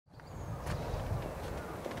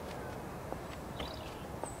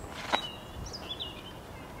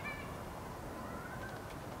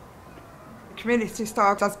Community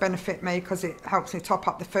store does benefit me because it helps me top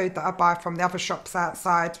up the food that I buy from the other shops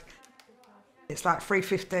outside. It's like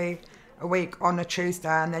 $3.50 a week on a Tuesday,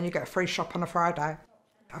 and then you get a free shop on a Friday.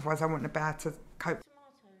 Otherwise I wouldn't have been able to cope.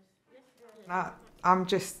 I'm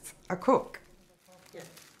just a cook.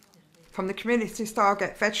 From the community store I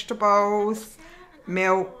get vegetables,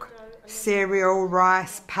 milk, cereal,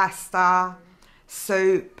 rice, pasta,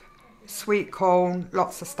 soup, sweet corn,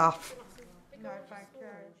 lots of stuff.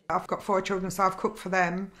 I've got 4 children, so I've cooked for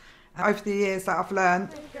them. Over the years that I've learned,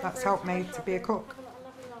 that's helped me to be a cook.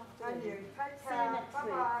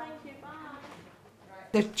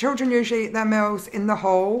 The children usually eat their meals in the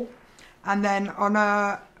hall, and then on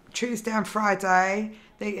a Tuesday and Friday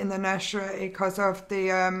they eat in the nursery because of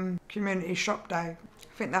the community shop day.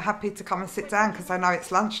 I think they're happy to come and sit down because they know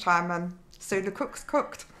it's lunchtime and Sue the cook's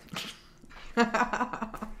cooked.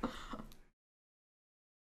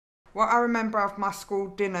 What I remember of my school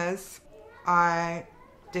dinners, I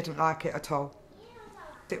didn't like it at all.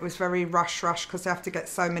 It was very rush because they have to get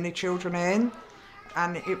so many children in,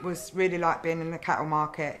 and it was really like being in the cattle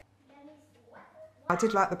market. I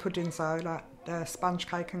did like the puddings though, like the sponge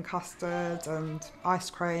cake and custard and ice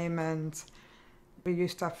cream, and we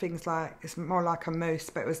used to have things like, it's more like a mousse,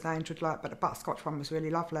 but it was an angel delight, but the butterscotch one was really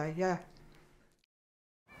lovely, yeah.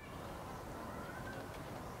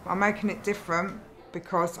 I'm making it different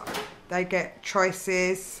because they get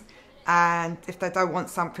choices, and if they don't want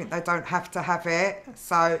something they don't have to have it,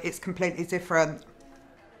 so it's completely different.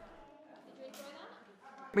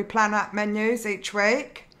 We plan out menus each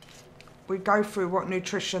week. We go through what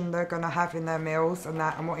nutrition they're going to have in their meals and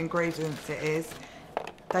that, and what ingredients it is.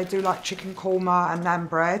 They do like chicken korma and naan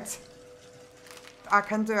bread. I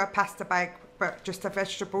can do a pasta bake, but just a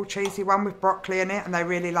vegetable cheesy one with broccoli in it, and they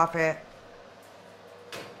really love it.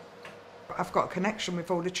 I've got a connection with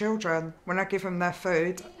all the children. When I give them their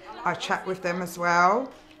food, I chat with them as well,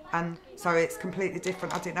 and so it's completely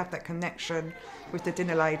different. I didn't have that connection with the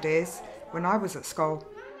dinner ladies when I was at school.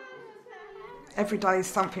 Every day is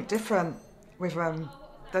something different with them.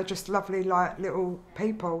 They're just lovely, like, little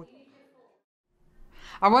people.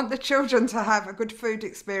 I want the children to have a good food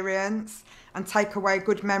experience and take away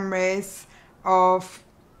good memories of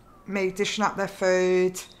me dishing up their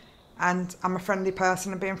food, and I'm a friendly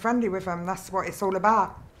person and being friendly with them. That's what it's all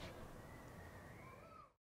about.